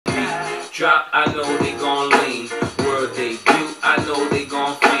drop, I know they gon' lean. World debut, I know they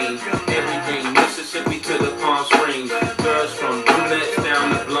gon' fiend. Everything Mississippi to the Palm Springs. Girls from brunettes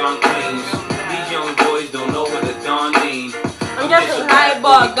down to blonde queens. These young boys don't know what a dawn mean. I'm just a high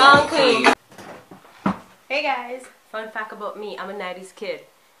bar gone clean. Hey guys, fun fact about me, I'm a 90s kid.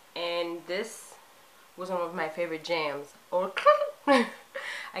 And this was one of my favorite jams. Or I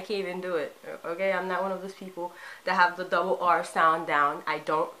can't even do it, okay? I'm not one of those people that have the double R sound down. I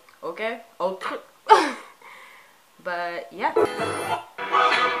don't, okay? Okay. But yeah. Welcome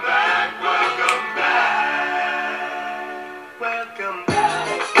back, welcome back. Welcome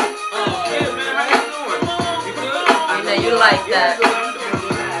back. Oh, hey man, how you doing? You good? I know you like that.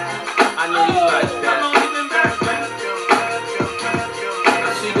 I know you like that.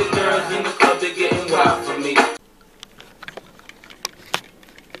 I see the girls in the club, they're getting wild for me.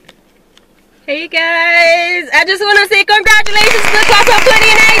 Hey guys, I just want to say congratulations to the class of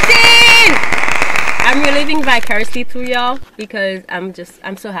 2019. I'm reliving vicariously through y'all because I'm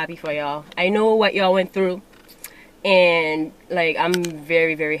so happy for y'all. I know what y'all went through, and like I'm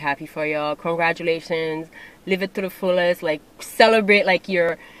very, very happy for y'all. Congratulations, live it to the fullest. Like celebrate like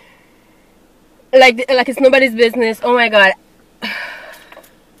you're like it's nobody's business. Oh my god,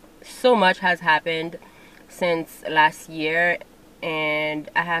 so much has happened since last year, and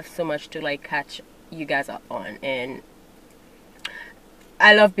I have so much to like catch you guys up on. And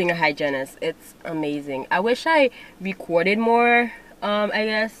I love being a hygienist. It's amazing. I wish I recorded more, I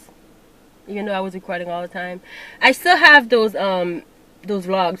guess, even though I was recording all the time. I still have those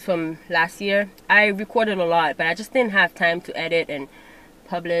vlogs from last year. I recorded a lot, but I just didn't have time to edit and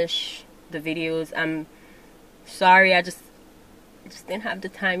publish the videos. I'm sorry, I just didn't have the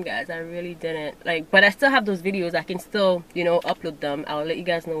time, guys. I really didn't. Like, but I still have those videos. I can still, you know, upload them. I'll let you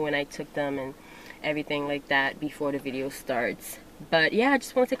guys know when I took them and everything like that before the video starts. But yeah, I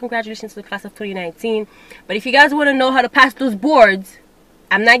just want to say congratulations to the class of 2019. But if you guys want to know how to pass those boards,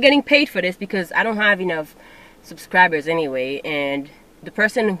 I'm not getting paid for this because I don't have enough subscribers anyway, and the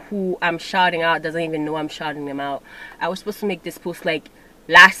person who I'm shouting out doesn't even know I'm shouting them out. I was supposed to make this post like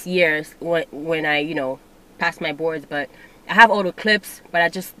last year when I, you know, passed my boards, but I have all the clips, but I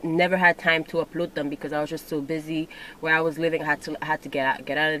just never had time to upload them because I was just so busy where I was living. I had to get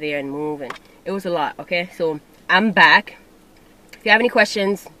out of there and move, and it was a lot. Okay, so I'm back. If you have any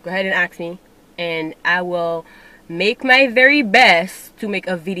questions, go ahead and ask me, and I will make my very best to make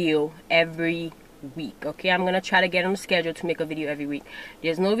a video every week. Okay, I'm gonna try to get on the schedule to make a video every week.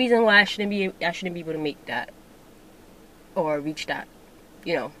 There's no reason why I shouldn't be able to make that or reach that,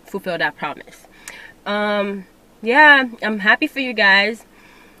 you know, fulfill that promise. Yeah, I'm happy for you guys.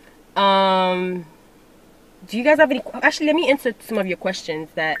 Do you guys have any? Actually, let me answer some of your questions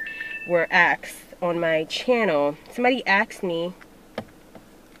that were asked on my channel. Somebody asked me,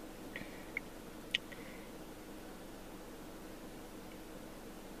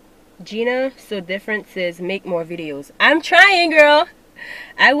 Gina, so different says make more videos. I'm trying, girl.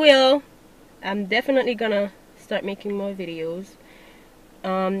 I will. I'm definitely gonna start making more videos.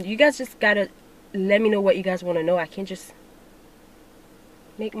 You guys just gotta let me know what you guys want to know. I can't just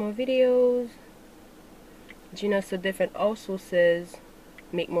make more videos. Gina, so different also says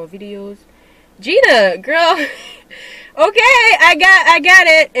make more videos. Gina, girl. Okay, I got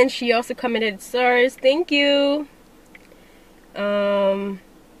it. And she also commented stars. Thank you.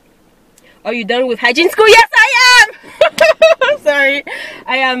 Are you done with hygiene school? Yes, I am. Sorry.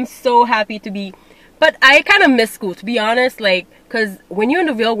 I am so happy to be. But I kind of miss school, to be honest. Like, because when you're in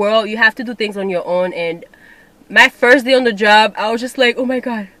the real world, you have to do things on your own. And my first day on the job, I was just like, oh my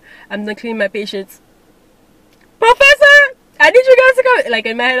god, I'm done cleaning my patients. Professor, I need you guys to come. Like,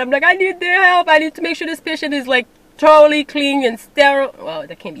 in my head, I'm like, I need their help. I need to make sure this patient is, like, thoroughly clean and sterile. Well,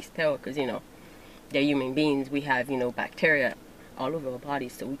 that can't be sterile because, you know, they're human beings. We have, you know, bacteria all over our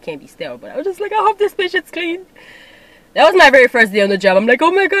bodies, so we can't be sterile. But I was just like, I hope this patient's clean. That was my very first day on the job. I'm like, oh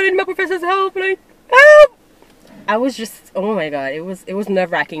my god, I need my professor's help. Like, help! I was just, oh my god, it was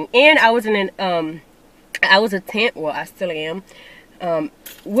nerve-wracking. And I was in an, I was a temp. Well, I still am.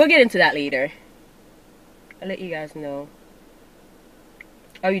 We'll get into that later. I'll let you guys know.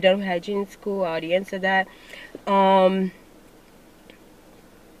 Are you done with hygiene school? I already answered that.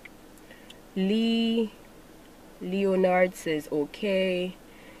 Leonard says okay.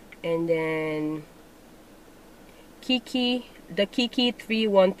 And then Kiki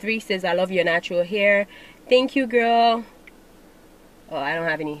 313 says I love your natural hair. Thank you, girl. Oh, I don't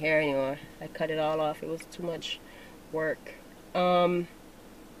have any hair anymore. I cut it all off. It was too much work.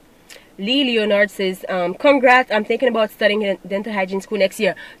 Lee Leonard says, congrats, I'm thinking about studying in dental hygiene school next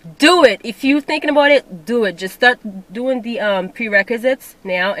year. Do it. If you're thinking about it, do it. Just start doing the prerequisites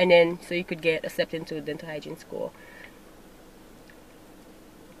now, and then so you could get accepted into a dental hygiene school.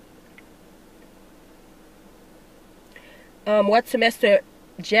 What semester?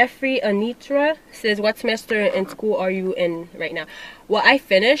 Jeffrey Anitra says, what semester in school are you in right now? Well, I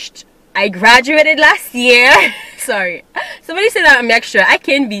finished. I graduated last year. Sorry. Somebody said that I'm extra. I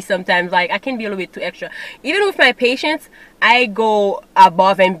can be sometimes. Like, I can be a little bit too extra. Even with my patients, I go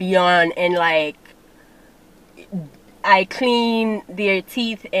above and beyond, and like, I clean their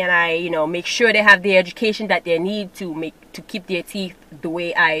teeth, and I, you know, make sure they have the education that they need to keep their teeth the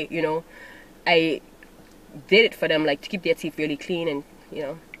way I, you know, I did it for them, like to keep their teeth really clean. And you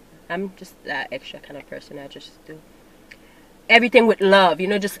know, I'm just that extra kind of person. I just do everything with love, you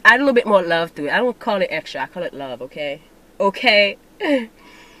know, just add a little bit more love to it. I don't call it extra, I call it love. Okay.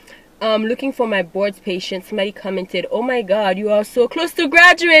 Looking for my boards patient. Somebody commented, oh my god, you are so close to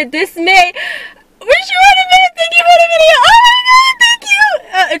graduate this May. Wish you would have been. Thank you for the video. Oh my god, thank you.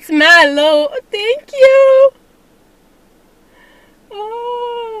 It's mad low. Thank you.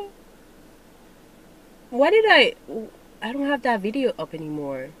 Oh, why did I don't have that video up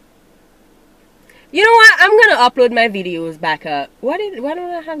anymore. You know what? I'm gonna upload my videos back up. Why don't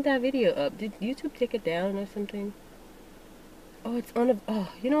I have that video up? Did YouTube take it down or something? Oh, it's on a,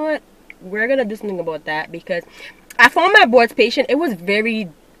 oh, you know what? We're gonna do something about that, because I found my boards patient. It was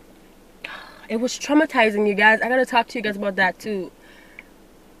traumatizing, you guys. I gotta talk to you guys about that too.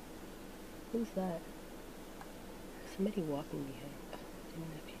 Who's that? Somebody walking behind.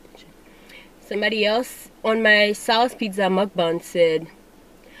 Somebody else on my Sal's Pizza mukbang said,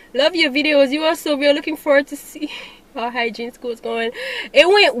 love your videos, you are so real, looking forward to see how hygiene school is going. It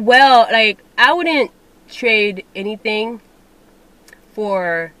went well. Like, I wouldn't trade anything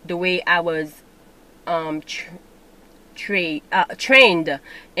for the way I was trained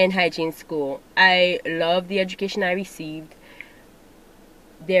in hygiene school. I love the education I received.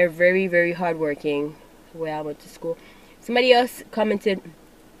 They're very, very hardworking where I went to school. Somebody else commented,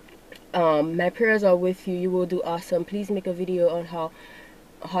 my prayers are with you. You will do awesome. Please make a video on how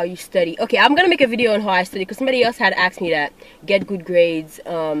you study. Okay, I'm gonna make a video on how I study, because somebody else had asked me that. Get good grades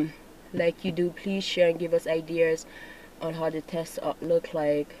like you do. Please share and give us ideas on how the tests look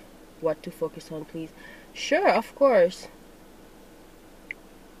like, what to focus on, please. Sure, of course.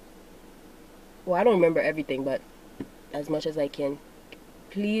 Well, I don't remember everything, but as much as I can.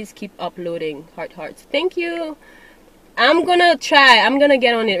 Please keep uploading. Hearts. Thank you. I'm gonna try. I'm gonna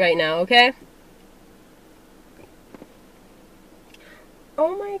get on it right now, okay?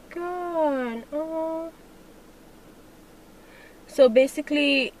 Oh my god. Oh. So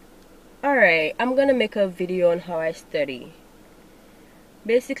basically, alright, I'm gonna make a video on how I study.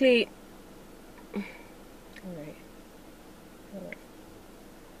 Basically, alright.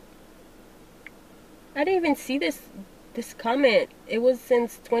 I didn't even see this comment. It was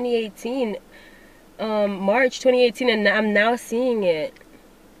since 2018. March 2018, and I'm now seeing it.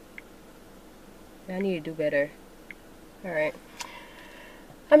 I need to do better. Alright.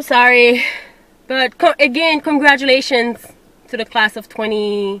 I'm sorry. But again, congratulations to the class of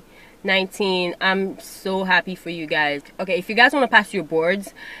 2019. I'm so happy for you guys. Okay, if you guys want to pass your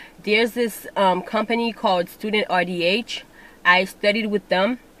boards, there's this company called Student RDH. I studied with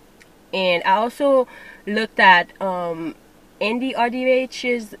them. And I also looked at Andy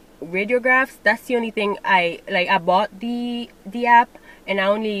RDH's radiographs. That's the only thing I bought the app, and I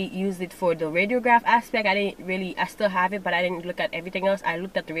only used it for the radiograph aspect. I still have it, but I didn't look at everything else. I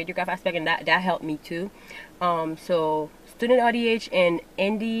looked at the radiograph aspect, and that helped me too. So Student RDH and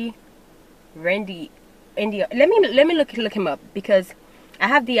Andy, let me look him up, because I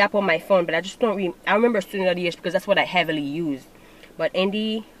have the app on my phone, but I just don't I remember Student RDH because that's what I heavily used. But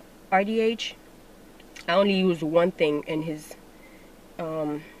Andy RDH, I only used one thing in his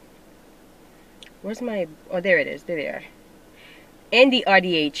where's my, oh, there it is, there they are. Andy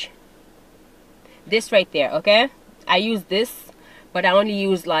RDH, this right there, okay? I use this, but I only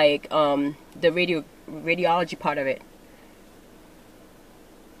use like the radiology part of it.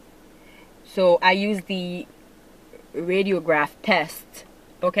 So I use the radiograph test,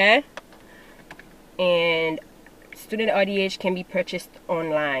 okay? And Student RDH can be purchased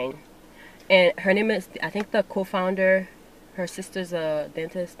online. And her name is, I think the co-founder, her sister's a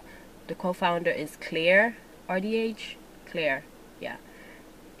dentist. The co-founder is Claire RDH. Claire, yeah.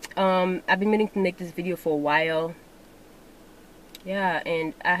 I've been meaning to make this video for a while. Yeah,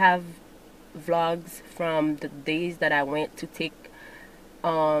 and I have vlogs from the days that I went to take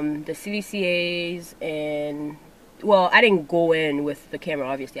the CDCAs and well, I didn't go in with the camera.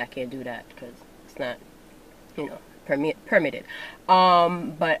 Obviously, I can't do that because it's not, permitted.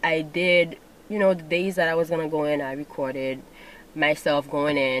 But I did, the days that I was gonna go in, I recorded myself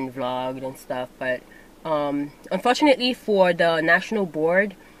going in, vlogged and stuff. But unfortunately for the national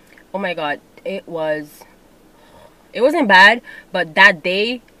board, oh my god, it wasn't bad, but that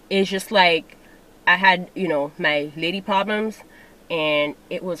day is just like I had, my lady problems, and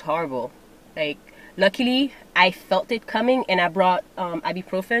it was horrible. Like, luckily I felt it coming, and I brought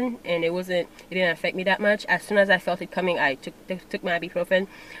ibuprofen, and it didn't affect me that much. As soon as I felt it coming, I took my ibuprofen.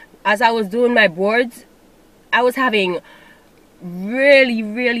 As I was doing my boards, I was having really,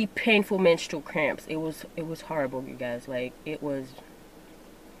 really painful menstrual cramps. It was horrible, you guys. Like, it was,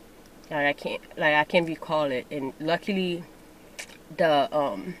 I can't recall it. And luckily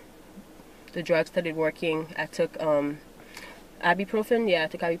the drug started working. I took ibuprofen. Yeah, I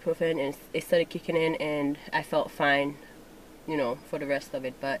took ibuprofen, and it started kicking in, and I felt fine, for the rest of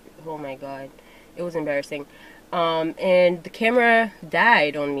it. But oh my god, it was embarrassing. And the camera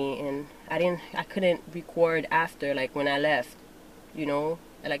died on me, and I couldn't record after, like, when I left,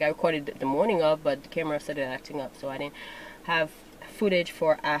 like I recorded the morning of, but the camera started acting up, so I didn't have footage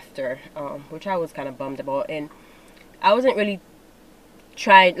for after, which I was kind of bummed about. And I wasn't really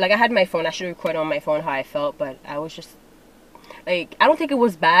trying, like, I had my phone, I should record on my phone how I felt, but I was just like, I don't think it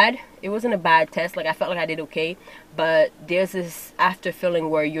was bad. It wasn't a bad test. Like, I felt like I did okay, but there's this after feeling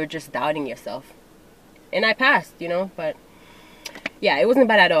where you're just doubting yourself. And I passed, but yeah, it wasn't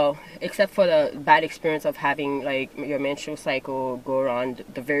bad at all, except for the bad experience of having, like, your menstrual cycle go around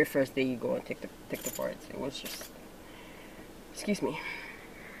the very first day you go and take the boards. It was just, excuse me,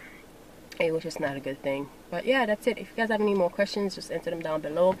 it was just not a good thing. But yeah, that's it. If you guys have any more questions, just enter them down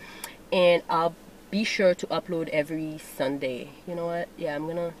below, and I'll be sure to upload every Sunday. You know what? Yeah, I'm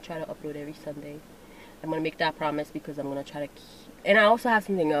gonna try to upload every Sunday. I'm gonna make that promise, because I'm gonna try to and I also have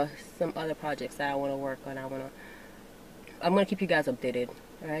something else, some other projects that I want to work on. I'm gonna keep you guys updated.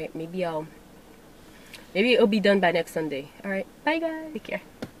 All right, maybe it'll be done by next Sunday. All right, bye guys, take care.